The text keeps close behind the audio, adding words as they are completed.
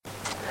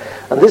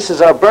And this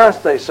is our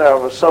birthday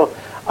service. So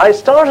I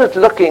started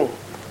looking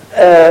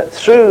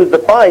through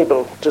the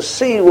Bible to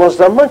see, was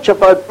there much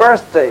about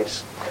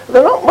birthdays?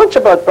 There's not much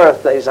about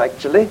birthdays,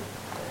 actually.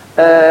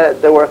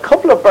 There were a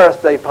couple of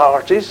birthday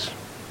parties.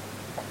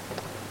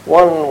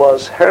 One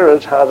was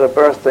Herod had a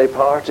birthday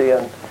party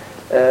and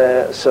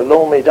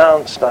Salome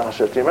danced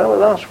at it. Do you remember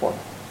that one?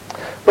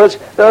 But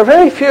there are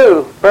very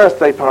few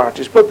birthday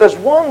parties, but there's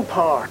one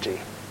party.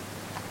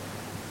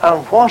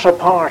 And what a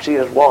party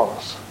it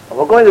was. And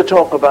we're going to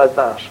talk about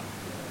that.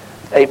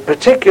 A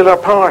particular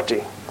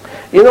party.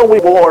 You know, we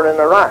war in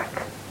Iraq.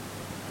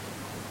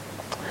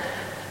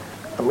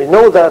 And we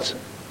know that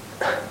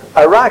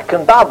Iraq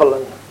and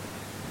Babylon,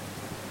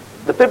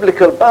 the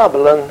biblical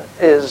Babylon,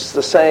 is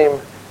the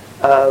same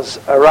as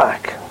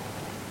Iraq.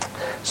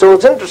 So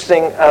it's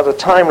interesting at a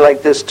time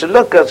like this to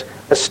look at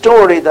a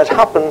story that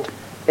happened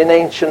in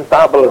ancient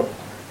Babylon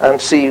and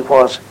see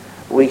what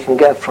we can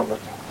get from it.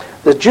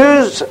 The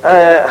Jews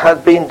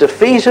had been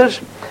defeated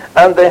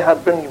and they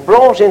had been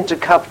brought into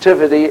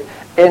captivity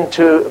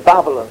into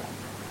Babylon.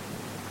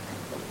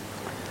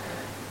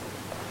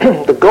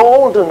 The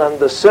golden and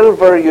the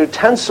silver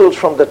utensils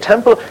from the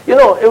temple,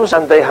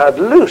 and they had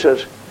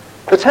looted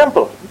the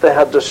temple. They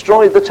had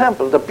destroyed the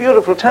temple, the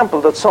beautiful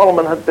temple that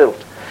Solomon had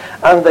built.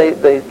 And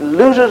they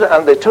looted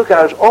and they took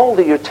out all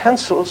the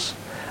utensils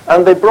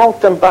and they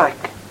brought them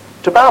back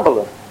to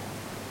Babylon.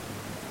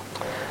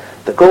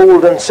 The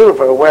gold and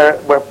silver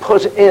were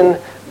put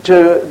into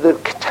the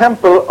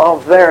temple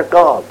of their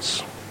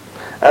gods.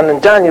 And in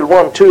Daniel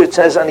 1:2 it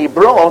says, and he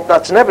brought,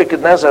 that's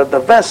Nebuchadnezzar, the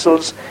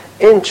vessels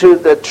into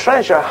the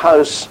treasure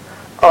house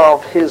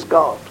of his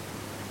God.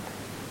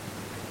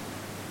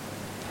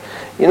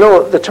 You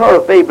know, the Tower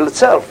of Babel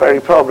itself very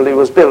probably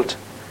was built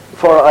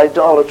for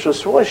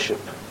idolatrous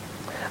worship.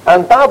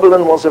 And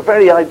Babylon was a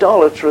very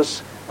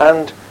idolatrous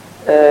and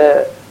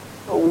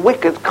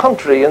wicked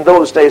country in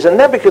those days. And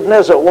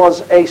Nebuchadnezzar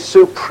was a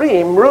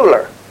supreme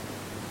ruler.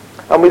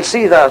 And we'll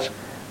see that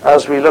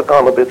as we look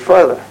on a bit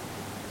further.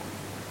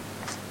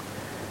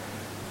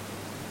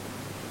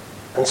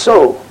 And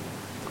so,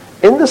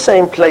 in the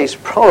same place,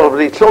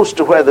 probably close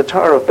to where the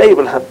Tower of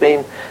Babel had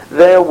been,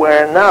 there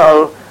were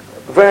now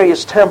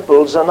various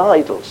temples and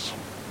idols,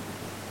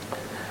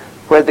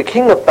 where the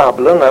king of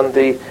Babylon and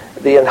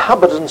the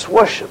inhabitants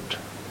worshipped.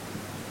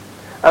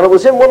 And it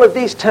was in one of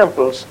these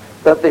temples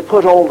that they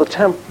put all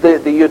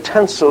the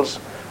utensils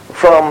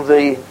from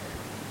the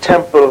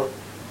temple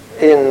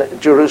in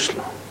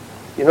Jerusalem.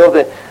 You know,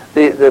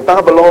 the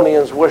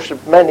Babylonians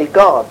worshipped many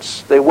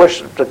gods. They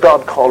worshipped a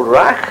god called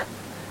Rach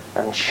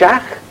and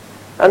Shach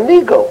and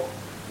Nego.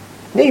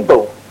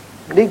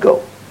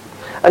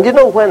 And you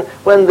know, when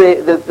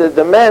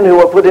the men who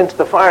were put into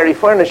the fiery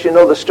furnace, you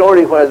know the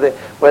story where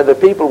the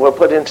people were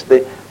put into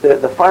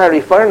the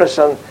fiery furnace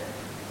and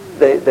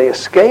they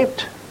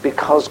escaped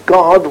because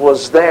God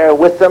was there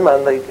with them,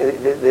 and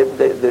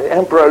the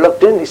emperor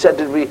looked in. He said,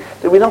 did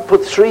we not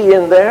put 3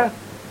 in there?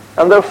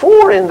 And there are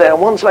 4 in there.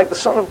 One's like the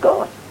Son of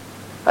God.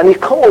 And he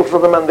called for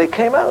them and they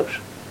came out.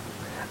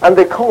 And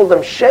they called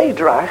them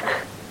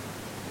Shadrach,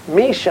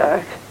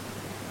 Meshach,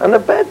 and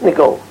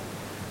Abednego.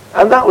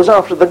 And that was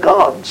after the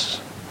gods.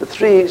 The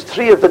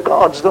three of the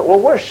gods that were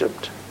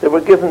worshipped. They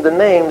were given the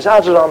names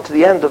added on to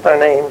the end of their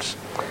names.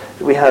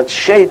 We had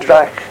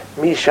Shadrach,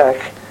 Meshach,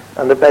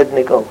 and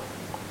Abednego.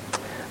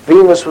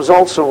 Venus was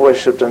also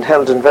worshipped and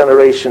held in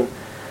veneration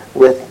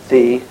with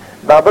the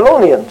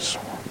Babylonians.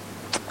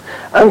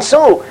 And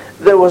so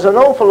there was an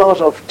awful lot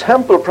of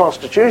temple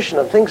prostitution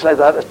and things like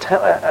that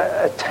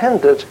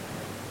attended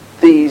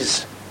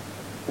these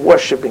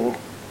worshipping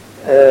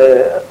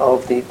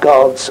of the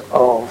gods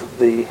of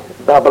the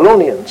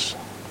Babylonians.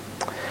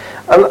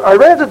 And I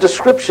read a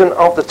description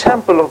of the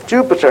temple of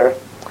Jupiter.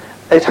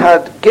 It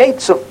had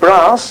gates of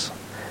brass.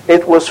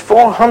 It was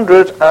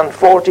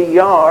 440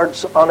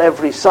 yards on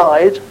every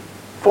side.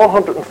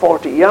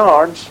 440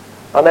 yards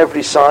on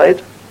every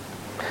side.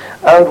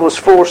 And was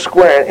 4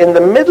 square. In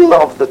the middle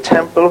of the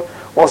temple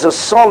was a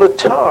solid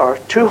tower,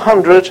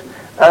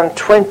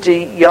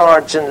 220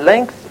 yards in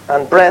length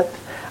and breadth.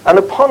 And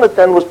upon it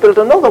then was built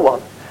another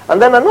one.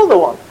 And then another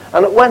one.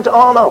 And it went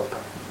on up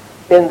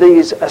in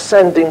these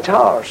ascending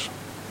towers.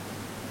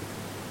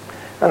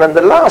 And in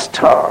the last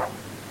tower,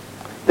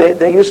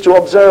 they used to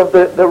observe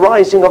the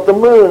rising of the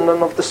moon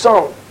and of the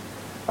sun.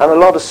 And a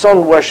lot of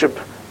sun worship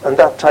and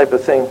that type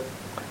of thing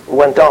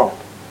went on.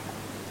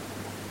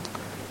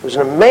 It was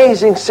an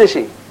amazing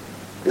city,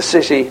 the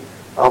city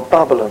of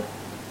Babylon.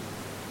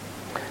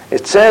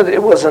 It said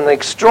it was an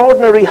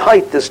extraordinary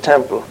height, this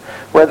temple,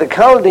 where the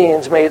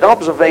Chaldeans made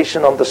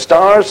observation on the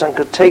stars and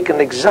could take an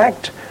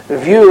exact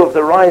view of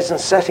the rise and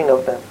setting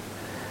of them.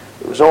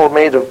 It was all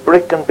made of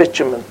brick and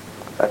bitumen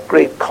at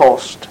great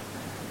cost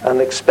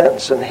and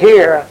expense. And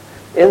here,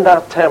 in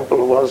that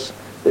temple was,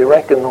 they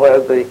reckon, where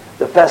the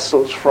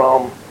vessels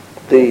from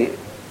the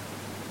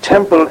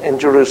temple in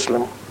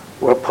Jerusalem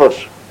were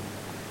put.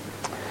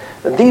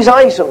 And these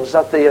items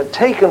that they had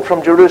taken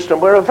from Jerusalem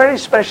were of very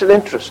special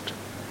interest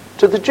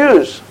to the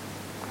Jews.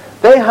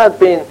 They had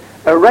been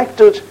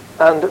erected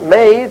and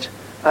made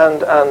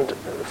and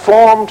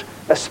formed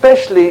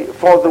especially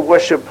for the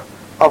worship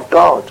of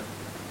God.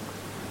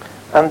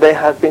 And they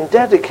had been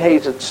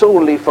dedicated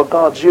solely for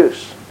God's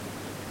use.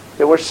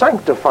 They were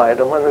sanctified,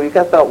 and when we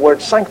get that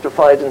word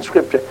sanctified in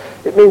Scripture,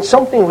 it means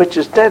something which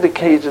is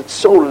dedicated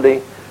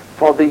solely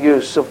for the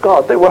use of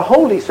God. They were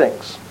holy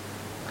things.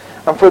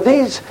 And for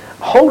these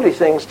holy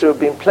things to have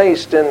been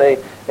placed in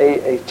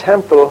a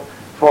temple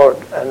for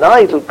an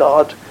idol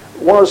god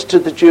was to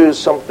the Jews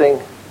something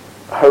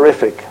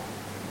horrific.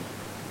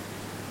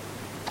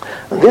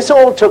 And this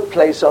all took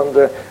place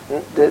under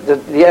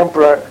the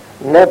Emperor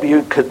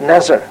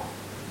Nebuchadnezzar.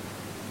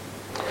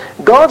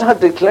 God had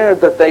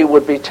declared that they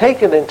would be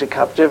taken into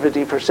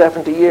captivity for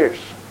 70 years.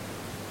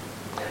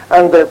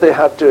 And that they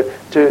had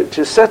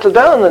to settle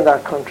down in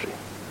that country.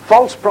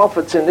 False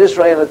prophets in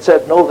Israel had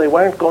said, no, they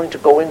weren't going to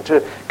go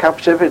into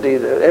captivity.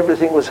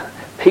 Everything was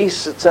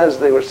peace. It says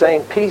they were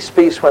saying peace,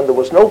 peace, when there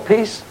was no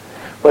peace.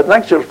 But in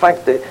actual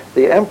fact,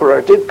 the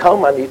emperor did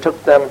come and he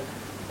took them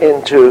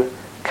into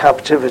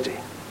captivity.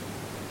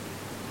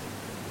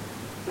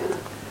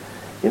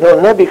 You know,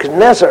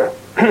 Nebuchadnezzar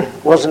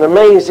was an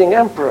amazing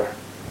emperor.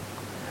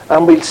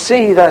 And we'll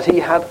see that he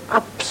had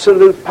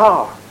absolute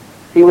power.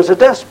 He was a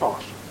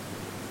despot.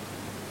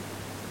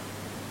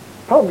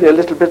 Probably a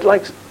little bit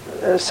like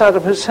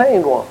Saddam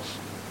Hussein was.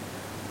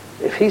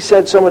 If he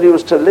said somebody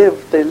was to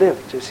live, they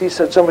lived. If he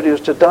said somebody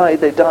was to die,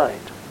 they died.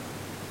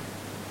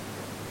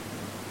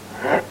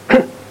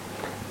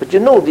 But you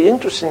know, the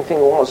interesting thing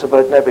was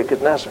about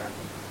Nebuchadnezzar.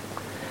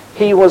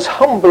 He was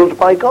humbled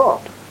by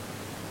God.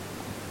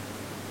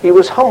 He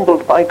was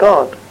humbled by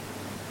God.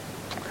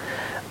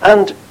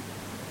 And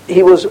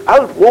he was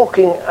out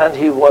walking and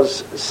he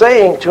was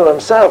saying to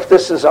himself,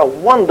 this is a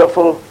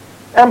wonderful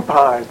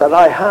empire that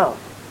I have.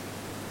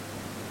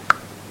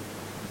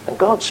 And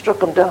God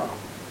struck him down.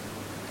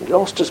 He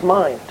lost his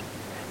mind.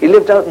 He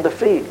lived out in the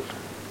field.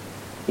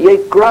 He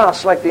ate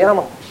grass like the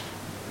animals.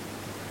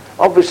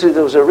 Obviously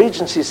there was a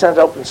regency sent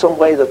up in some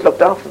way that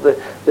looked after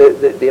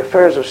the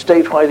affairs of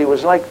state while he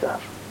was like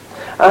that.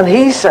 And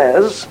he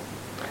says,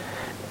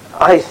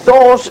 I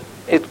thought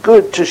it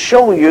good to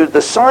show you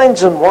the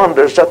signs and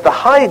wonders that the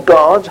high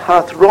God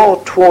hath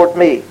wrought toward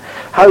me.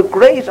 How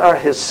great are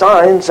his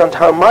signs, and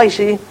how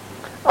mighty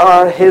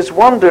are his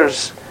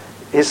wonders.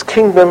 His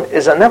kingdom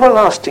is an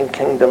everlasting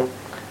kingdom,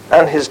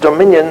 and his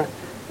dominion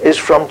is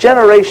from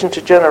generation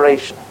to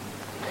generation.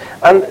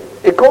 And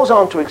it goes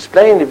on to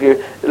explain, if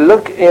you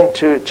look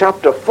into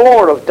chapter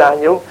 4 of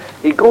Daniel,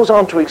 he goes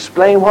on to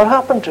explain what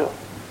happened to him.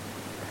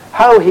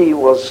 How he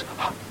was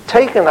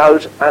taken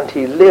out and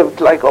he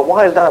lived like a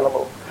wild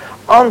animal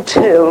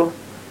until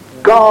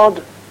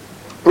God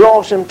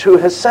brought him to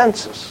his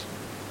senses.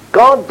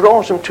 God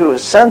brought him to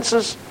his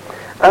senses,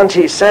 and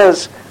he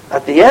says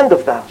at the end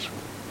of that,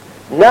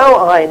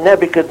 now I,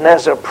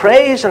 Nebuchadnezzar,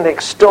 praise and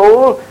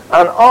extol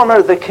and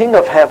honor the King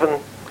of heaven,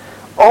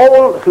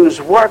 all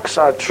whose works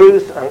are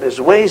truth and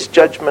his ways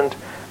judgment,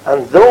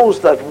 and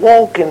those that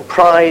walk in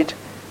pride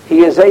he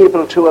is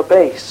able to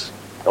abase.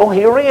 Oh,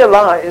 he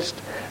realized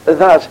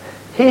that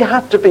he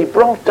had to be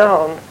brought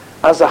down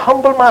as a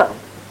humble man.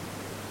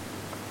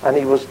 And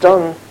he was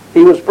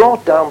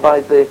brought down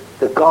by the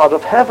God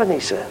of heaven, he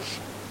says.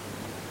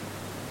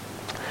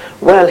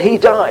 Well, he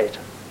died,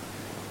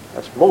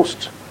 as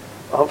most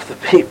of the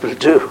people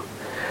do.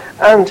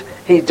 And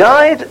he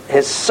died,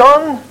 his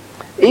son,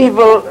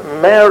 Evil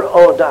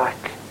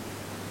Merodach,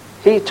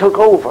 he took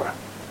over.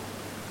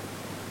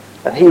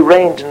 And he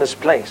reigned in his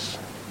place.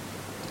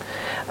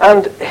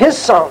 And his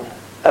son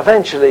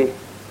eventually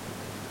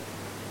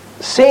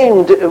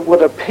it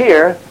would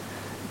appear,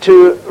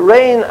 to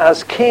reign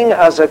as king,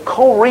 as a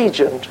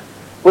co-regent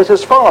with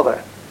his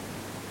father.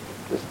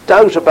 There's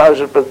doubt about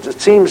it, but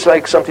it seems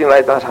like something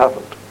like that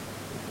happened.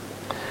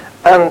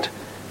 And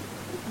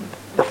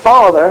the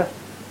father,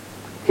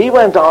 he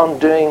went on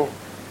doing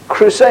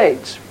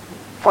crusades,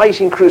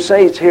 fighting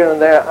crusades here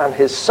and there, and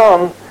his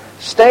son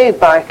stayed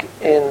back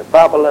in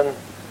Babylon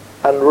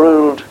and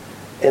ruled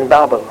in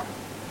Babylon.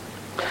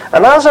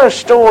 And as our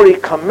story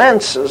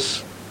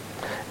commences,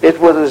 it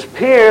would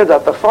appear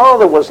that the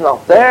father was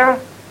not there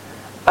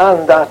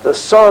and that the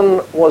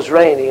son was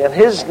reigning, and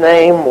his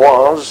name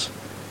was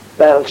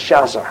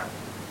Belshazzar.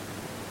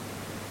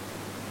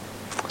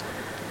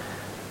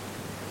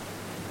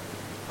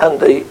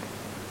 And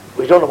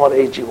we don't know what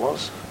age he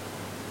was,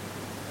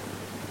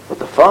 but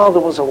the father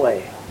was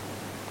away.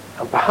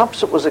 And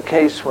perhaps it was a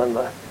case when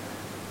the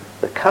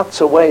cat's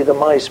away, the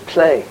mice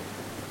play,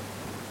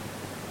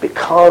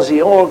 because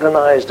he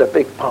organized a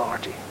big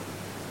party.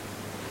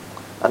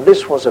 And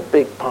this was a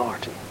big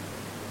party.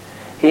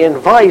 He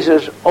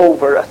invited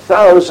over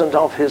 1,000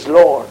 of his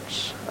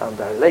lords and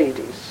their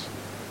ladies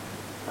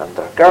and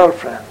their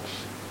girlfriends.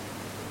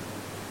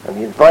 And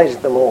he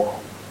invited them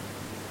all.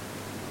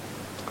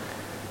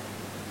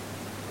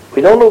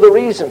 We don't know the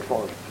reason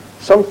for it.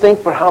 Some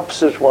think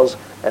perhaps it was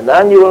an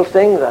annual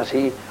thing that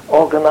he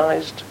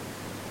organized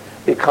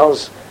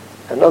because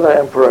another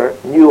emperor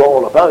knew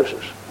all about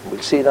it.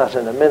 We'll see that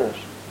in a minute.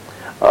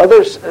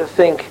 Others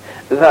think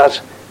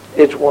that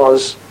it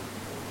was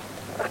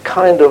a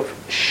kind of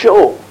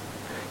show.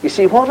 You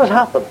see, what had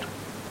happened?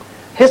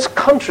 His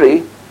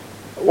country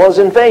was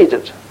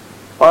invaded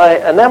by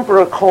an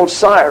emperor called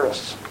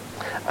Cyrus.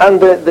 And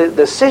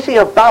the city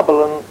of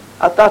Babylon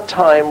at that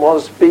time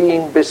was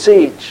being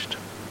besieged.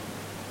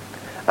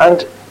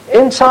 And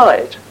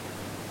inside,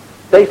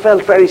 they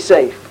felt very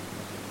safe.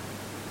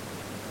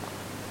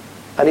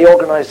 And he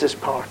organized this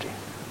party,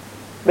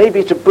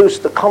 maybe to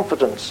boost the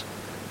confidence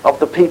of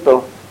the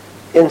people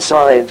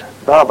inside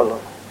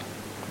Babylon.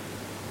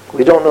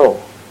 We don't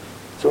know.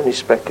 It's only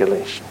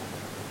speculation.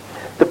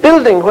 The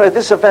building where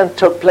this event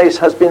took place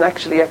has been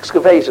actually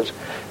excavated.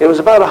 It was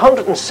about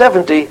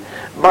 170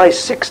 by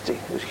 60.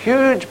 It was a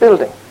huge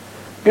building.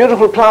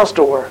 Beautiful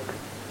plasterwork.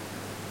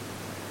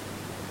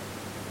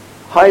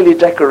 Highly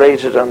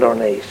decorated and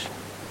ornate.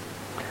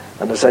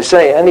 And as I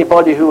say,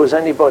 anybody who was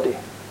anybody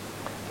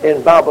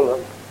in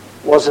Babylon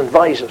was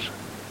invited.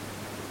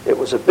 It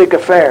was a big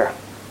affair.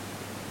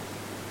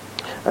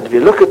 And if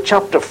you look at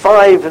chapter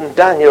 5 in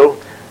Daniel,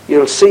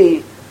 you'll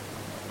see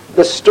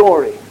the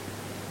story.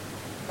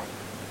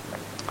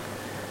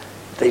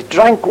 They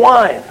drank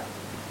wine.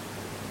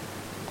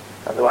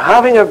 And they were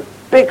having a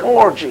big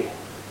orgy.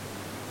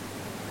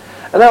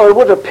 And now it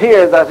would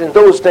appear that in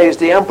those days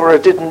the emperor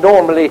didn't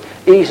normally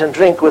eat and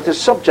drink with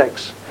his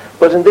subjects.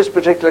 But in this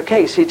particular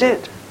case, he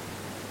did.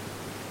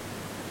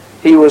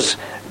 He was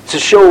to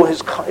show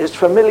his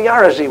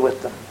familiarity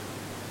with them.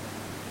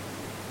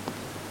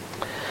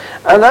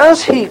 And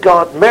as he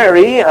got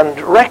merry and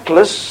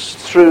reckless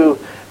through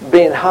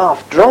being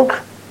half drunk,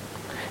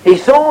 he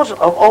thought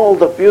of all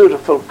the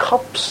beautiful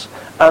cups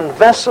and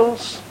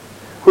vessels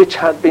which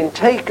had been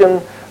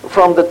taken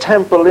from the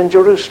temple in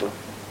Jerusalem.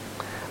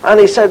 And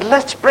he said,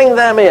 let's bring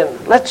them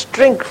in. Let's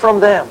drink from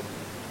them.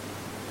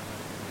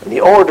 And he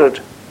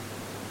ordered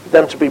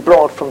them to be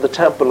brought from the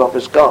temple of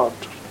his God.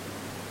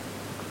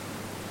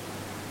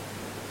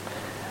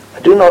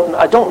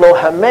 I don't know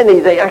how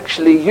many they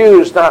actually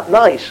used that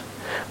night.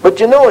 But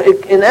you know,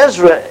 in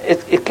Ezra,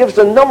 it gives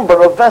the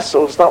number of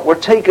vessels that were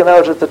taken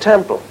out of the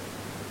temple.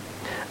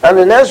 And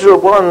in Ezra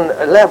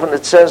 1:11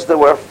 it says there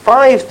were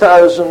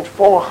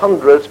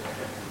 5,400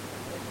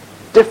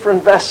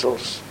 different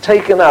vessels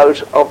taken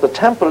out of the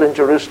temple in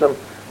Jerusalem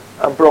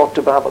and brought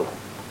to Babylon.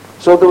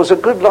 So there was a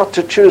good lot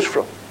to choose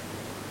from,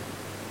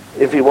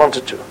 if he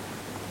wanted to.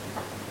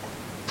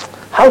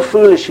 How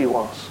foolish he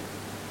was.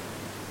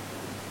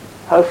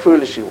 How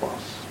foolish he was.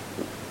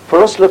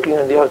 For us looking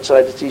on the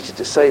outside, it's easy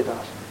to say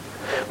that.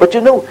 But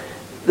you know,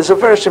 there's a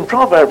verse in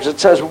Proverbs that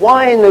says,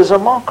 wine is a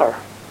mocker.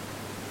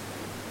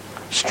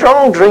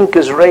 Strong drink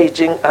is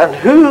raging, and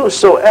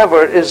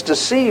whosoever is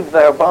deceived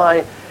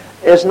thereby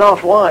is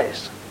not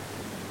wise.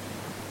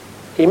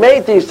 He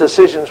made these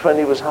decisions when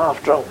he was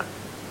half drunk.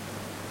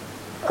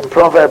 And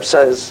Proverbs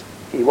says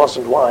he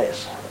wasn't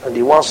wise, and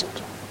he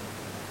wasn't.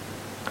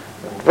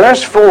 In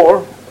verse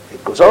 4,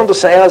 it goes on to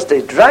say, as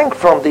they drank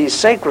from these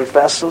sacred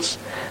vessels,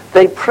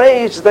 they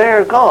praised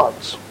their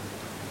gods.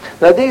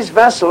 Now these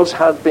vessels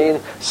had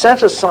been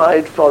set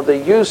aside for the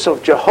use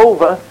of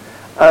Jehovah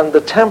and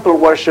the temple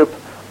worship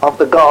of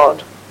the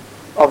God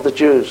of the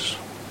Jews.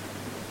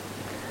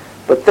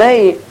 But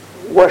they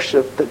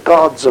worshipped the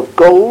gods of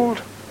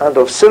gold and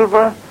of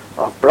silver,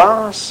 of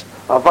brass,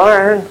 of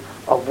iron,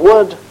 of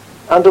wood,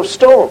 and of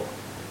stone.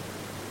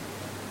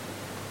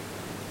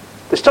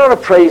 They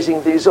started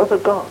praising these other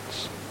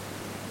gods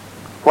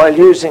while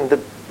using the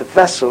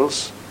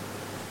vessels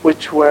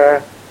which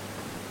were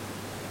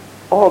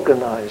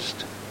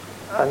organized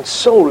and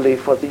solely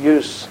for the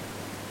use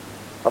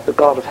of the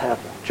God of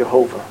heaven,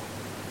 Jehovah.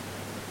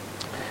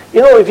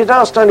 You know, if you'd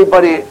asked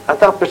anybody at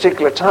that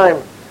particular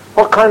time,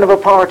 what kind of a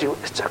party?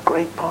 It's a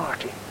great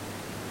party.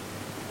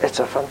 It's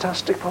a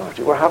fantastic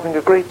party. We're having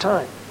a great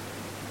time.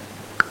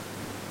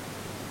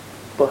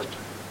 But,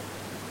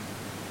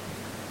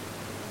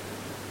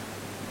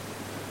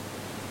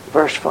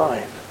 verse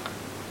 5,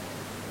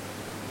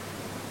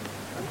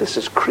 and this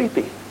is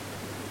creepy.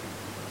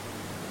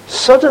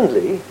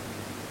 Suddenly,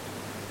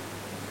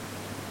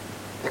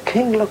 the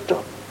king looked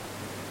up,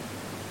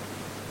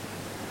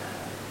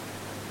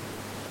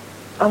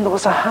 and there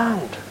was a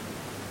hand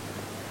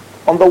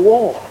on the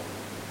wall,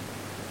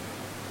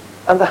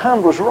 and the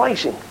hand was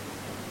writing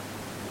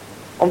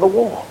on the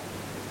wall.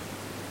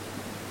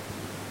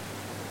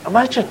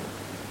 Imagine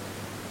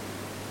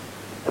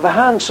if a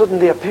hand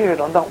suddenly appeared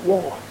on that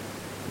wall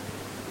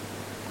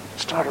and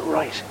started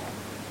writing.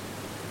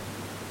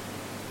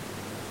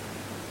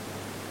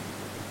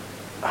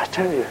 I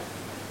tell you,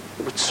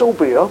 it would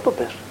sober you up a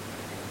bit.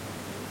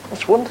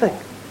 That's one thing.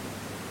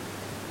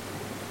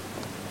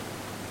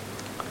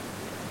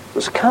 There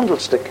was a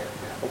candlestick,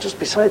 and just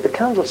beside the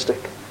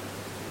candlestick,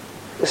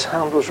 this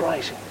hand was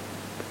writing.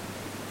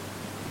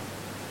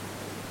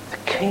 The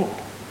king.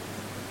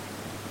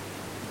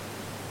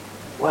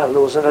 Well,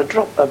 there was an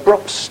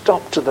abrupt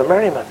stop to the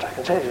merriment, I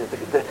can tell you.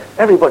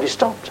 Everybody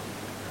stopped.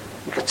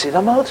 You could see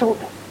their mouths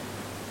open.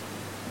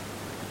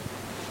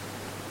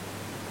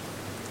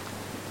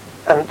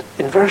 And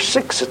in verse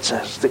 6 it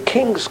says, the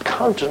king's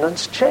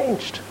countenance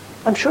changed.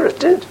 I'm sure it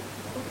did.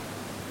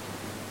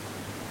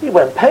 He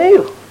went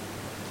pale.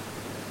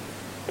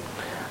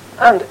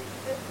 And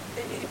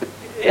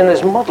in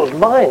his muddled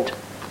mind,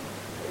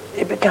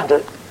 he began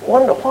to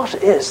wonder, what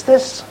is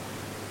this?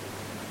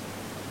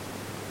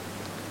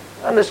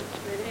 And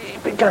he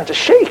began to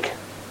shake.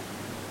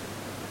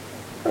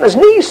 And his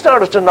knees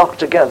started to knock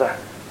together.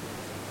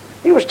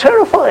 He was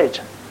terrified.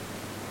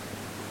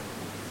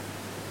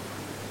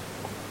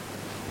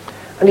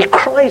 And he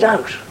cried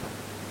out.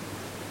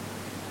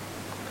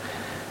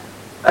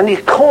 And he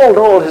called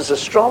all his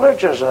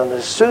astrologers and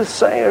his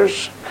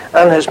soothsayers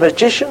and his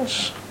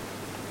magicians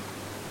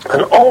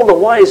and all the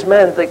wise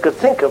men they could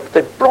think of.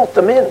 They brought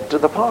them in to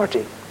the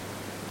party.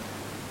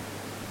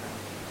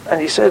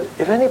 And he said,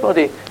 if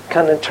anybody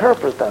can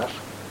interpret that,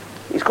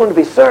 he's going to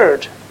be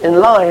third in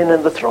line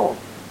in the throne.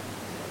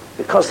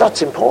 Because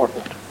that's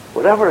important.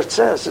 Whatever it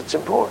says, it's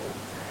important.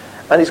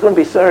 And he's going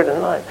to be third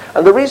in line.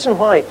 And the reason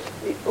why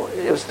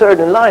it was third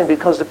in line,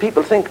 because the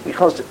people think,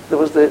 because there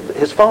was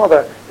his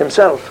father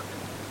himself,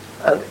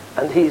 and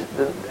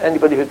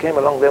anybody who came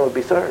along then would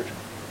be third.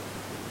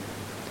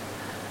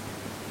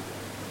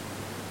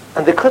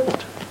 And they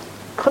couldn't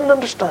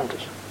understand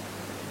it.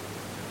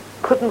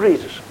 Couldn't read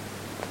it.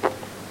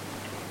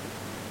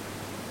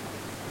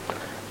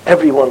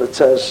 Everyone, it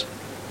says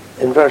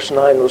in verse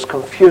 9, was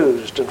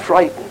confused and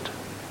frightened,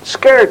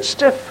 scared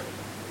stiff.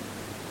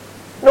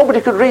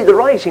 Nobody could read the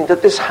writing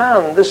that this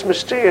hand, this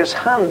mysterious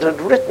hand, had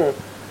written,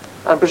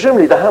 and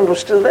presumably the hand was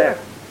still there.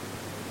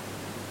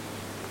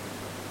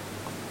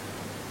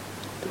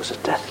 There was a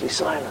deathly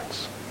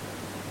silence.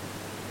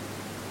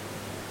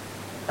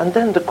 And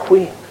then the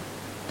queen.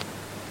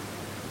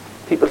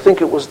 People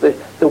think it was the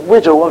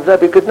widow of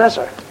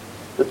Nebuchadnezzar,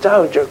 the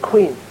dowager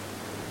queen.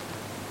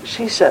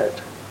 She said,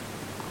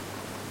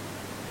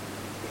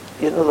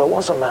 you know, there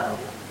was a man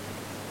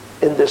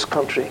in this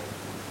country.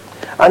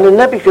 And in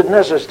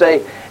Nebuchadnezzar's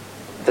day,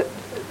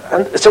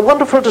 and it's a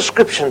wonderful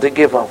description they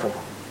give of him.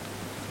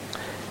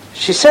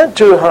 She said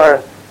to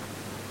her,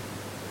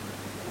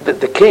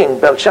 the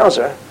king,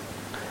 Belshazzar,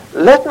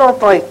 let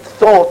not thy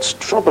thoughts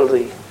trouble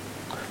thee,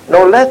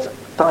 nor let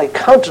thy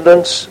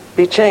countenance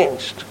be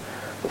changed.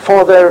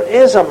 For there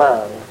is a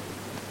man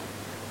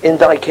in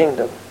thy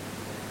kingdom,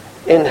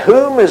 in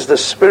whom is the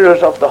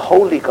spirit of the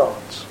holy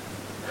gods.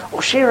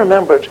 Oh, she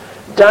remembered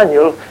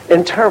Daniel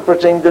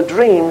interpreting the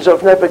dreams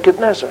of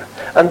Nebuchadnezzar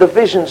and the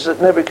visions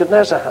that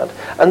Nebuchadnezzar had.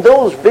 And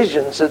those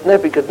visions that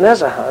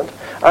Nebuchadnezzar had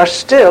are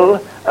still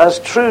as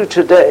true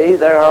today.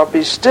 They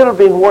are still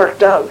being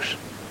worked out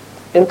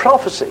in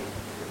prophecy.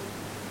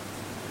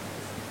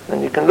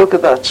 And you can look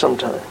at that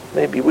sometime.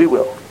 Maybe we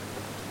will.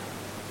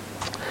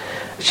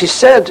 She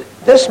said,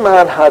 this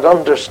man had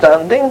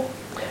understanding,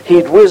 he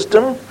had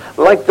wisdom,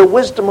 like the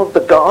wisdom of the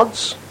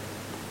gods,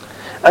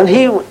 and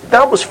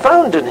that was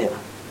found in him,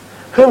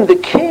 whom the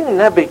king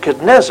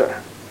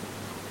Nebuchadnezzar,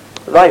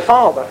 thy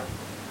father,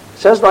 it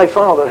says thy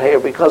father here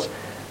because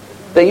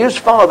they use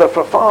father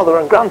for father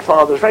and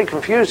grandfather. It's very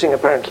confusing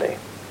apparently.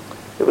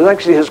 It was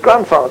actually his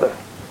grandfather.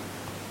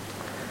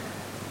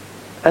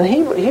 And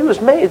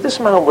this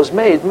man was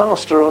made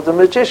master of the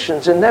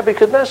magicians in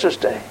Nebuchadnezzar's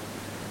day.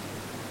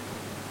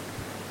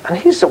 And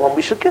he's the one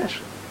we should get.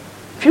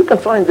 If you can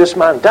find this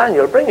man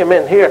Daniel, bring him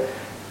in here.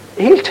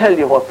 He'll tell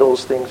you what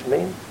those things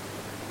mean.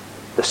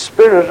 The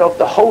spirit of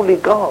the holy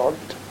God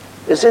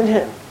is in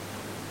him.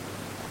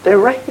 They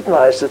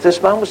recognized that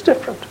this man was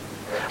different.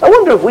 I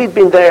wonder if we'd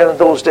been there in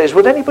those days,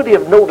 would anybody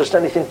have noticed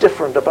anything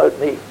different about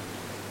me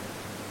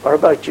or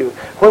about you?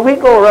 When we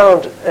go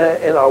around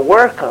in our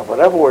work or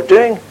whatever we're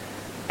doing,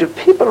 do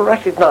people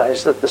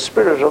recognize that the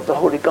spirit of the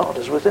holy God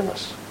is within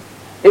us?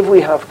 If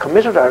we have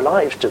committed our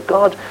lives to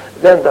God,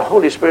 then the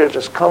Holy Spirit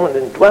has come and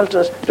indwelt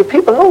in us. Do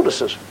people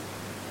notice it?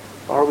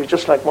 Or are we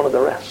just like one of the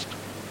rest?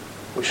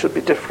 We should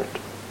be different.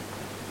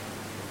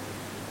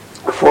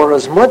 For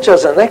as much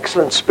as an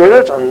excellent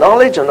spirit and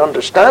knowledge and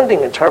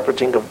understanding,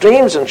 interpreting of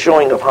dreams and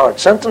showing of hard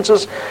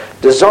sentences,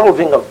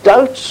 dissolving of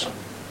doubts,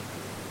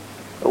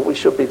 we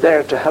should be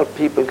there to help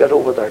people get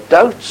over their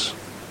doubts.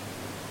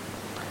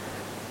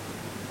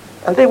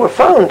 And they were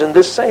found in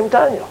this same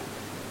Daniel.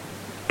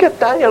 Get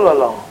Daniel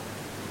along.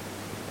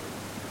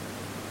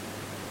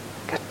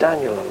 Get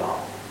Daniel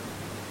along.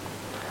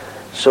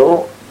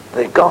 So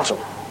they got him.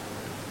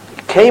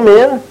 He came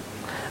in,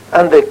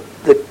 and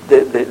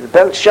the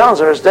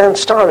Belshazzar then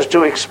started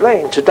to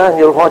explain to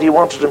Daniel what he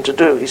wanted him to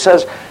do. He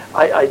says,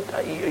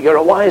 you're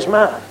a wise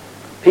man.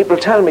 People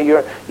tell me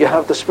you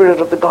have the spirit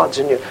of the gods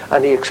in you.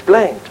 And he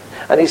explained.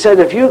 And he said,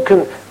 if you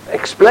can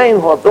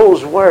explain what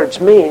those words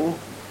mean,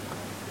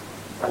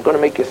 I'm going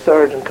to make you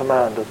third in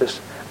command of this.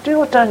 Do you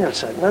know what Daniel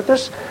said? Now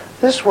this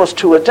was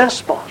to a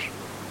despot.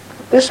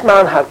 This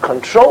man had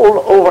control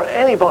over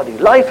anybody.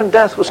 Life and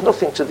death was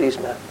nothing to these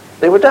men.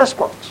 They were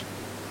despots.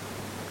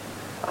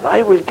 And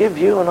I will give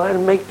you, and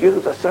I'll make you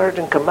the third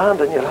in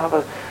command, and you'll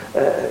have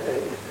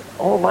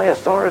all my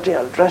authority.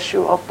 I'll dress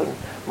you up in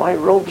my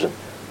robes. And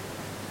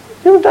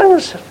you know,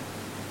 Daniel said,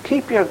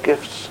 keep your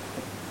gifts.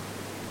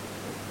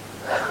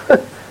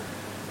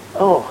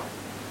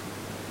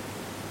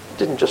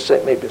 didn't just say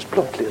it maybe as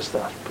bluntly as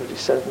that, but he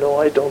said, no,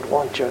 I don't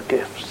want your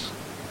gifts,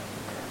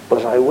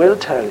 but I will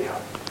tell you.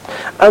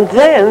 And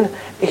then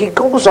he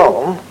goes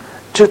on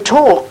to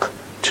talk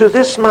to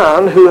this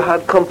man who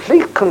had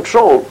complete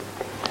control.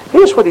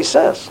 Here's what he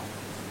says.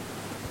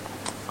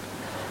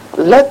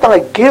 Let thy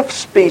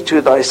gifts be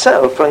to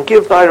thyself, and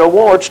give thy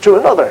rewards to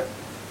another.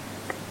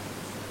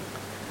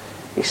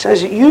 He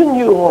says, you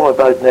knew all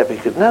about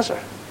Nebuchadnezzar.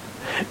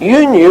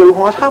 You knew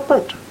what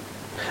happened.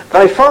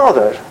 Thy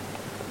father,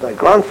 thy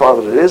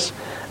grandfather it is,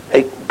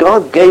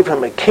 God gave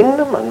him a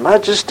kingdom and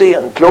majesty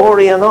and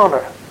glory and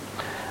honor.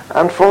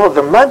 And for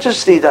the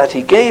majesty that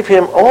he gave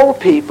him, all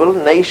people,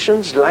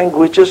 nations,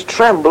 languages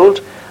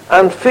trembled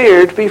and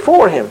feared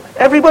before him.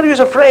 Everybody was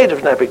afraid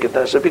of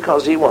Nebuchadnezzar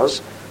because he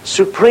was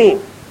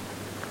supreme.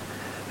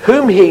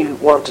 Whom he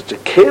wanted to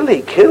kill,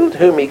 he killed.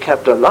 Whom he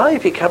kept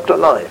alive, he kept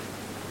alive.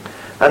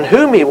 And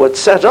whom he would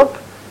set up,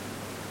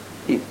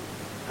 he'd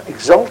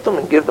exalt them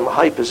and give them a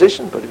high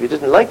position. But if he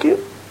didn't like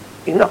you,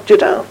 he knocked you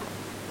down.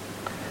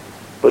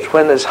 But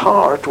when his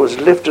heart was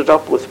lifted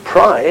up with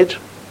pride,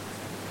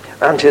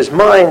 and his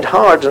mind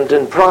hardened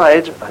in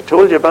pride, I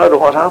told you about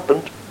what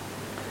happened.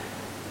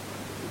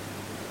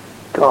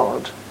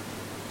 God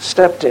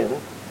stepped in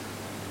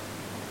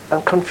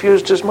and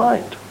confused his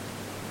mind,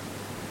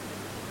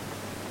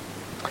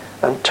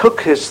 and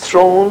took his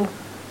throne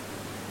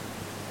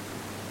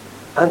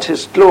and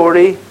his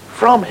glory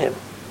from him.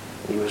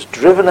 He was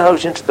driven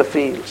out into the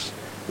fields.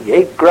 He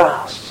ate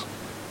grass.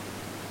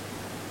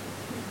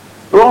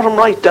 Brought him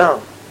right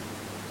down.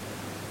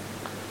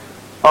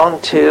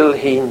 Until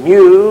he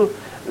knew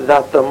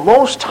that the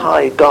Most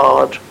High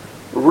God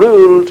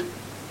ruled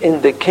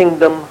in the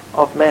kingdom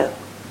of men.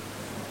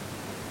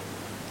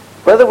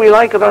 Whether we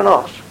like it or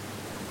not,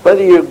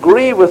 whether you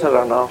agree with it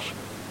or not,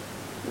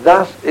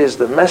 that is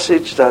the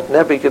message that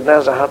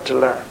Nebuchadnezzar had to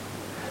learn.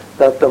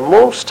 That the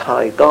Most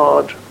High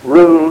God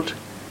ruled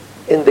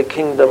in the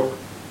kingdom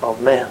of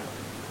men.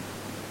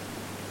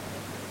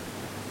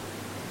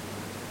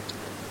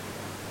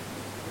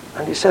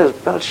 And he says,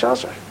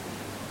 Belshazzar,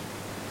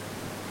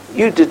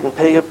 you didn't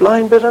pay a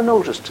blind bit of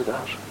notice to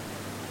that.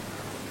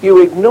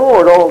 You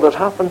ignored all that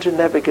happened to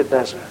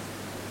Nebuchadnezzar.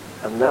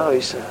 And now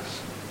he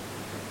says,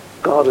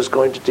 God is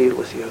going to deal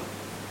with you.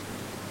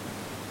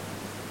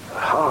 A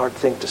hard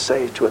thing to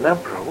say to an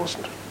emperor,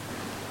 wasn't it?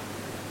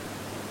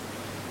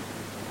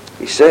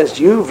 He says,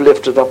 you've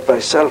lifted up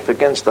thyself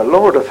against the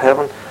Lord of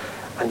heaven,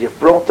 and you've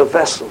brought the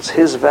vessels,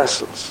 his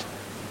vessels,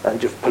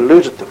 and you've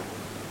polluted them.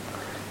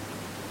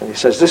 And he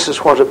says, this is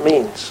what it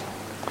means.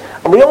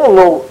 And we all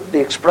know the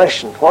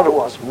expression, what it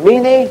was.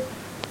 Mene,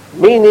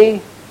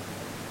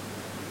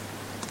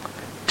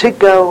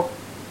 tekel,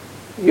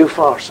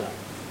 upharsin.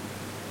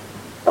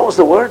 That was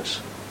the words.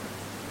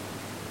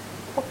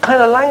 What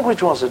kind of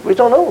language was it? We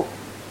don't know.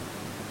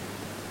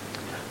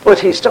 But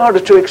he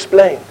started to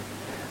explain.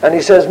 And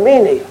he says,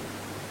 mene,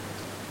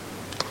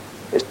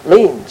 it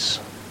means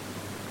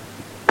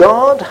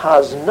God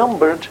has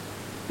numbered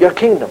your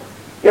kingdom.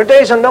 Your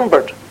days are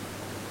numbered.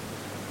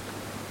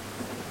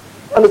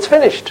 And it's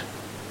finished.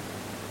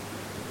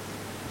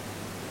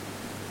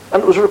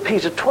 And it was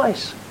repeated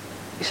twice.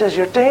 He says,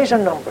 your days are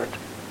numbered.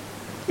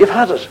 You've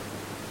had it.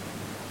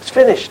 It's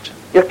finished.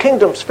 Your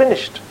kingdom's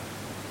finished.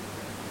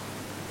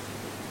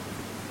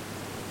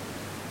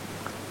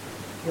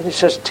 And he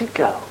says,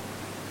 tekel,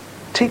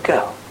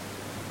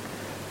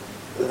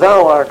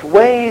 thou art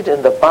weighed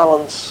in the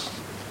balance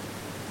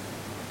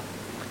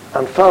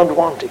and found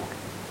wanting.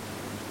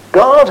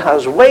 God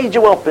has weighed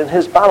you up in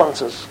his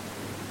balances,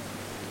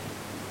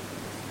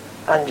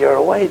 and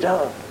you're way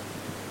down.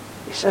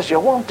 He says you're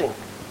wanting.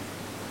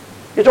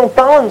 You don't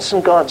balance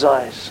in God's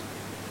eyes.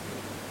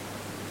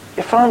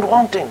 You're found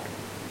wanting.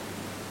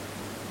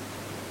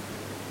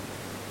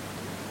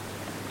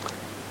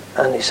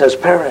 And he says,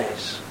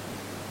 Peres.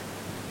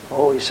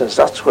 Oh, he says,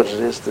 that's what it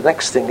is. The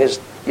next thing is,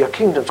 your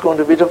kingdom's going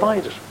to be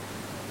divided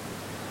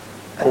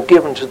and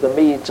given to the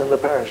Medes and the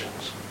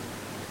Persians.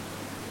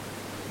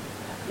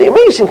 The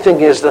amazing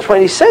thing is that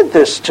when he said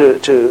this to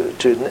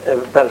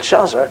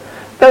Belshazzar,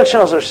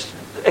 Belshazzar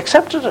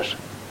accepted it.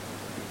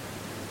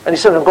 And he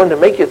said, I'm going to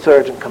make you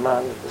third in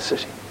command of the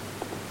city.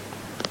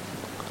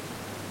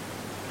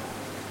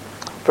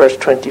 Verse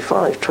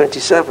 25,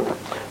 27,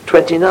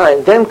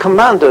 29. Then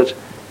commanded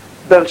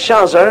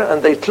Belshazzar,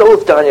 and they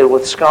clothed Daniel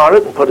with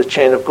scarlet and put a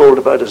chain of gold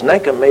about his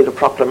neck and made a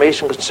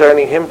proclamation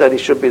concerning him that he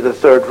should be the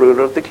third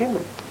ruler of the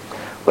kingdom.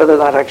 Whether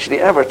that actually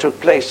ever took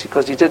place,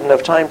 because he didn't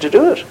have time to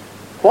do it.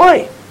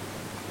 Why?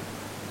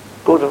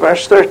 Go to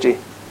verse 30.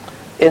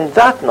 In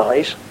that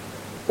night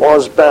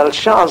was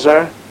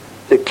Belshazzar,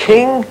 the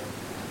king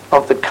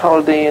of the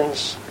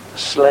Chaldeans,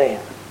 slain.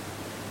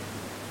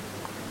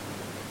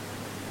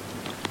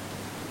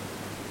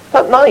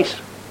 That night,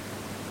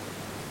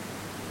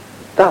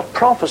 that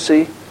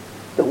prophecy,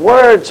 the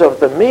words of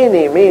the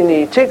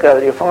mene,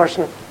 tekel,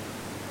 upharsin,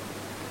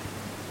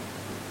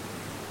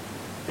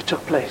 it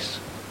took place.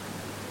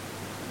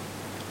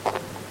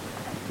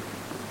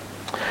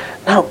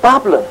 Now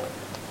Babylon,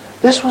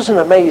 this was an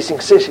amazing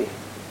city.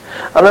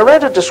 And I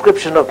read a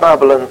description of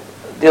Babylon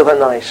the other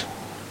night,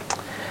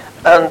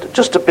 and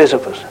just a bit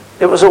of it.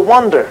 It was a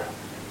wonder.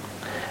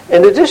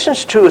 In addition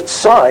to its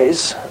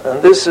size,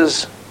 and this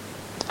is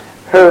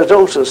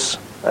Herodotus,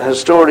 a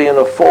historian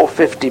of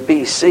 450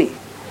 BC,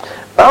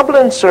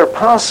 Babylon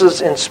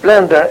surpasses in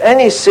splendor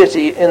any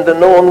city in the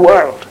known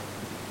world.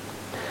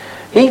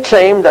 He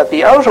claimed that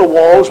the outer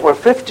walls were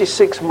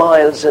 56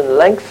 miles in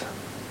length,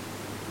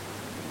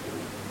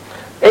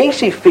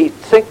 80 feet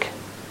thick,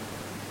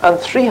 and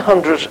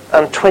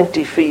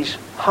 320 feet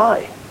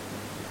high.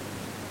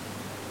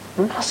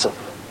 Massive.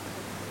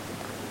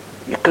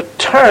 You could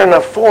turn a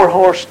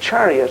 4-horse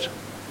chariot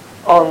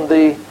on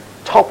the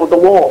top of the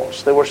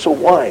walls. They were so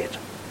wide.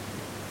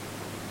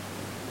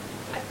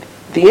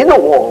 The inner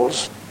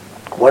walls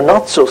were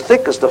not so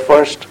thick as the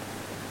first,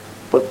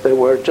 but they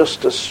were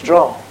just as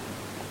strong.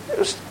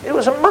 It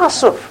was a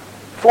massive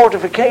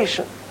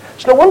fortification.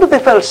 It's no wonder they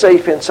felt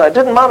safe inside. It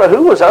didn't matter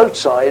who was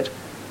outside.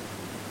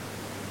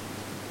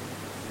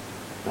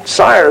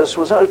 Cyrus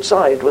was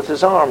outside with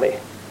his army.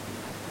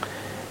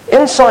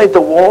 Inside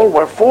the wall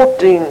were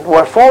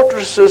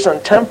fortresses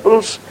and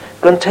temples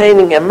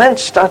containing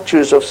immense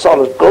statues of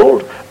solid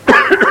gold.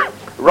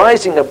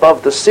 Rising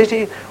above the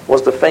city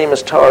was the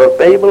famous Tower of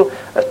Babel,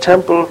 a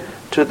temple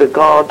to the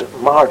god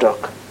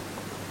Marduk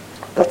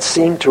that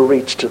seemed to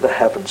reach to the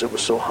heavens. It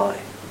was so high.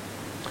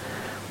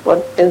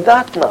 But in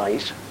that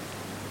night,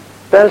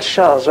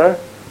 Belshazzar,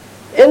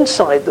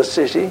 inside the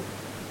city,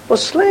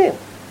 was slain,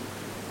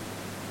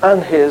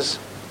 and his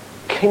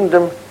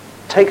kingdom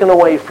taken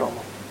away from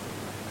him.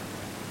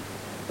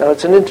 Now,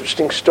 it's an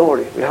interesting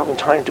story. We haven't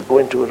time to go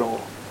into it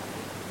all.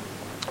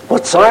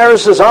 But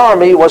Cyrus's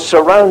army was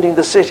surrounding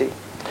the city.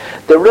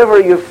 The river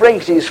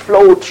Euphrates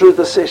flowed through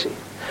the city.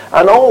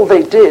 And all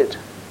they did,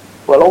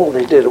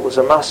 it was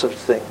a massive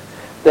thing.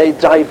 They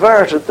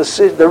diverted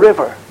the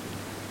river.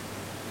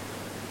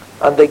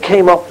 And they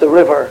came up the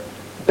river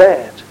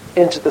bed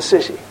into the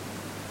city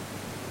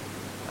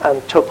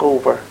and took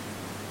over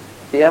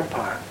the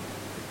empire.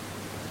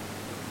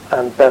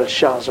 And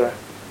Belshazzar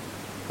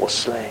was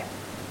slain.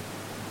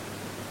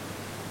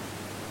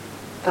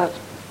 That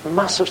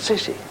massive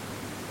city,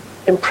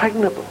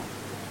 impregnable,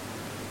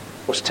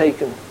 was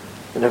taken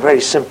in a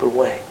very simple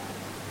way.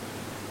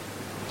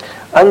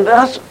 And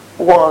that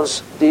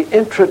was the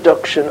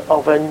introduction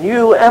of a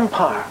new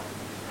empire.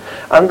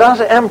 And that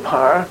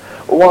empire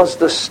was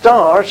the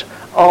start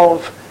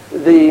of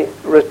the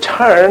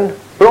return,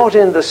 brought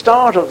in the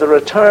start of the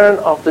return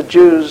of the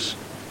Jews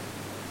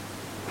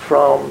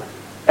from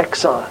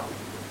exile.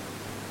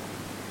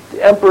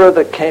 The emperor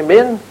that came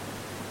in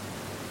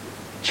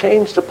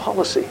changed the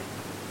policy,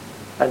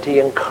 and he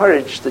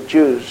encouraged the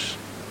Jews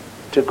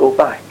to go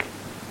back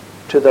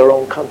to their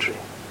own country.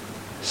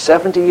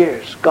 70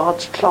 years,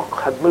 God's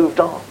clock had moved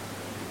on,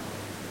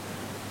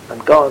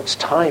 and God's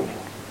timing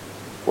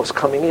was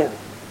coming in,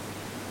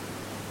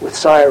 with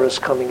Cyrus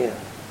coming in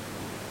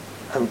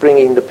and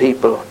bringing the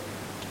people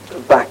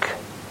back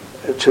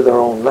to their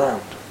own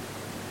land.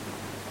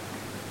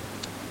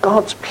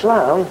 God's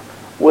plan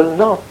will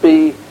not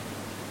be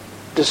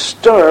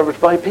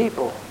disturbed by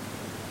people,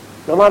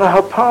 no matter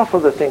how powerful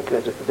they think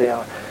they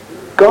are.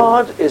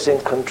 God is in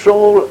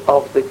control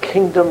of the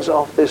kingdoms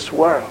of this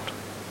world.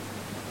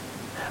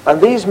 And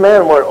these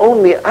men were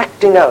only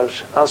acting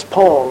out as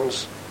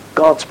pawns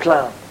God's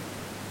plan.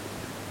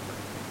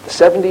 The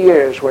 70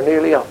 years were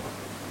nearly up,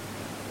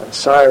 and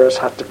Cyrus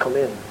had to come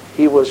in.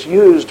 He was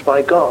used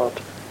by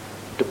God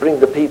to bring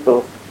the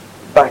people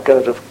back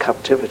out of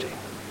captivity.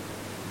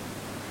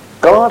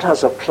 God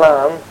has a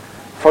plan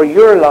for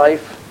your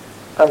life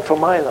and for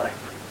my life.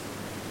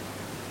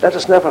 Let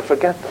us never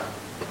forget that.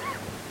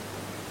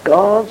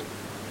 God,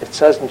 it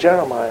says in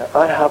Jeremiah,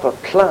 I have a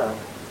plan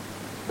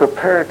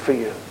prepared for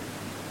you.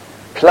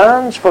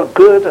 Plans for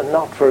good and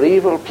not for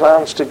evil,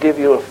 plans to give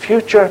you a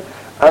future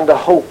and a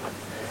hope.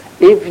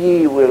 If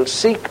ye will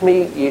seek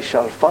me, ye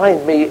shall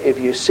find me, if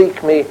you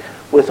seek me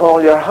with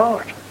all your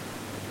heart.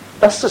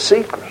 That's the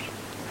secret.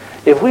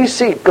 If we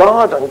seek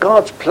God and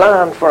God's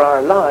plan for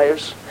our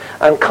lives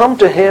and come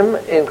to Him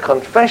in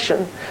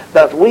confession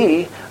that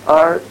we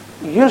are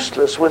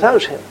useless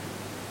without Him,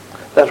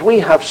 that we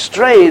have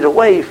strayed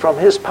away from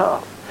His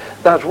path,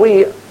 that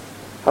we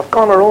have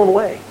gone our own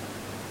way,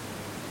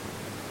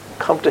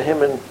 come to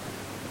Him in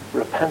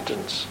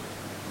repentance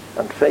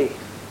and faith.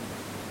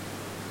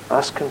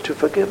 Ask Him to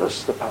forgive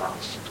us the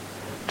past,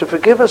 to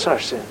forgive us our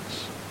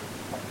sins.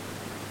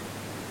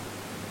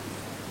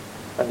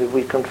 And if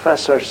we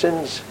confess our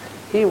sins,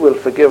 He will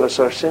forgive us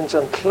our sins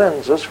and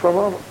cleanse us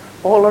from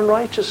all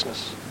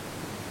unrighteousness.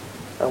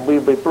 And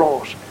we'll be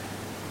brought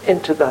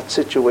into that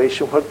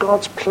situation where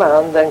God's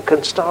plan then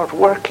can start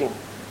working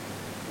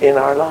in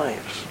our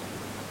lives.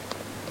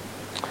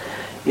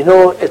 You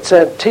know, it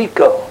said,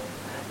 Tycho,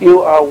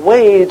 you are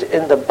weighed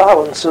in the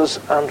balances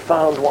and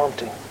found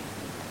wanting.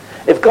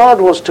 If God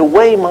was to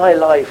weigh my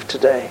life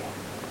today,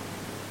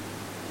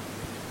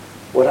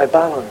 would I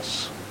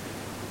balance?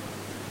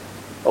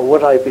 Or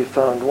would I be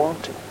found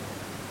wanting?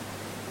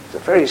 It's a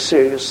very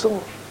serious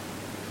thought.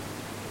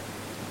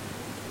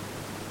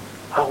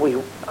 Are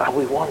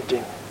we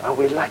wanting Are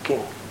we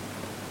lacking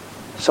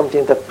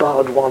something that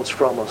God wants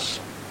from us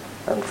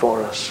and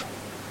for us?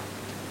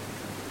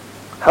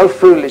 How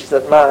foolish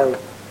that man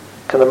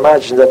can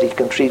imagine that he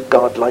can treat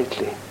God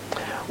lightly.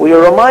 We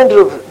are reminded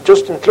of,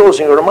 just in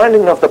closing, we're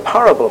reminded of the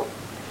parable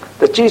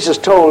that Jesus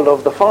told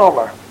of the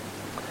farmer.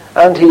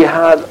 And he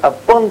had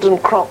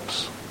abundant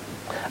crops.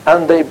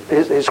 And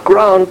his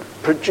ground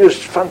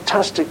produced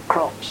fantastic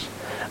crops.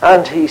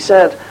 And he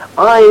said,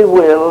 I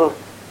will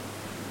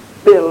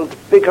build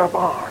bigger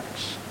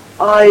barns.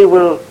 I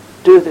will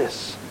do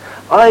this.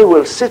 I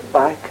will sit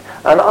back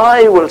and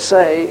I will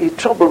say, he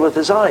troubled with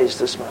his eyes,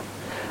 this man.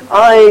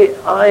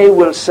 I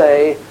will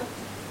say,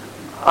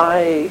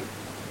 I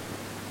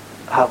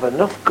have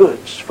enough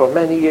goods for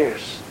many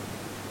years.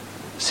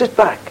 Sit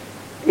back,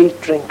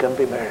 eat, drink, and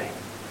be merry.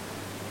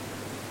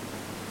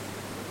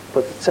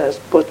 But it says,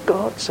 but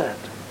God said,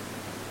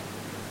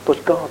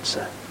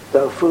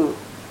 thou fool,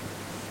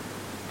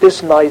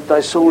 this night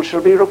thy soul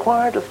shall be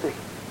required of thee.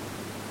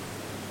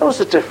 That was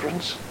the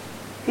difference.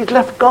 He'd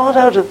left God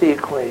out of the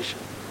equation.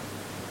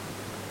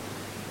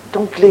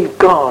 Don't leave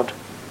God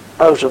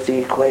out of the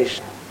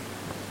equation.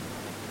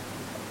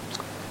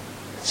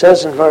 It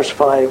says in verse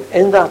 5,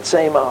 in that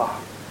same hour,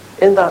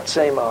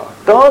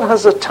 God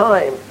has a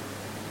time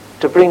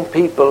to bring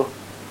people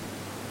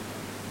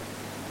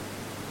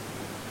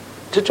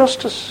to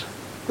justice.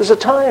 There's a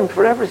time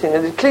for everything.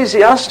 In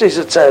Ecclesiastes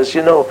it says,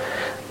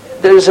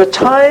 there's a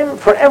time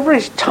for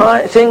every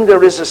thing.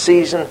 There is a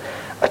season,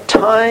 a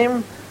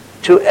time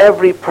to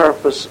every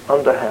purpose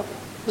under heaven.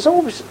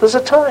 There's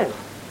a time.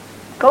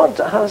 God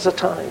has a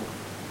time.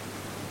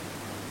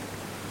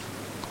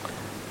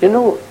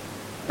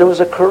 There was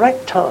a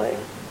correct time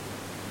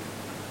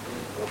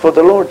for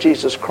the Lord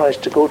Jesus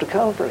Christ to go to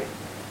Calvary.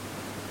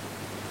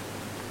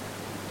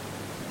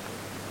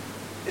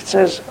 It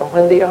says, and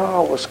when the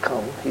hour was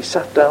come, he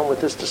sat down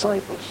with his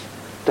disciples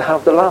to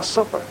have the Last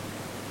Supper.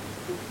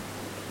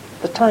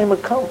 The time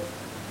had come.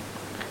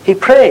 He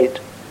prayed,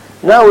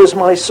 now is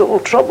my soul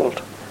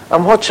troubled.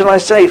 And what shall I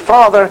say?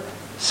 Father,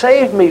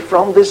 save me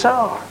from this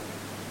hour.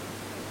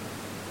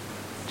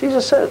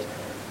 Jesus said,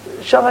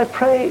 shall I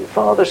pray,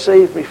 Father,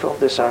 save me from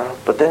this hour?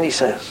 But then he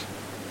says,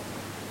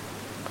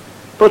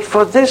 but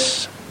for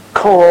this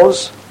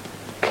cause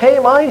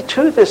came I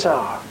to this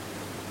hour.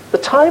 The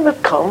time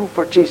had come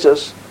for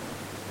Jesus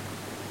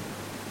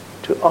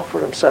to offer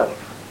himself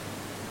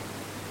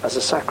as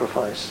a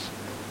sacrifice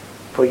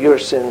for your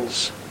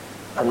sins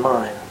and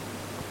mine.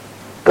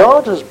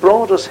 God has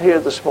brought us here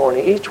this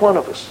morning, each one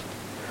of us.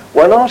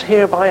 We're not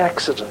here by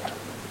accident.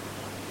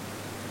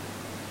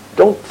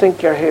 Don't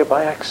think you're here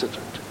by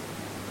accident.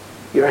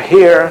 You're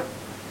here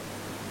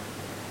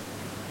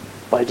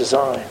by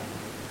design.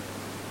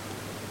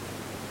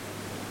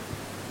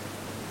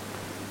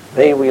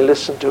 May we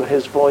listen to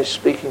his voice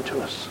speaking to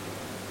us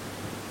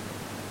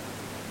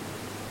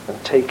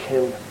and take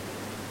him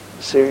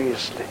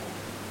seriously.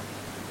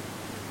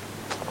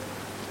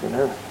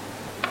 Amen.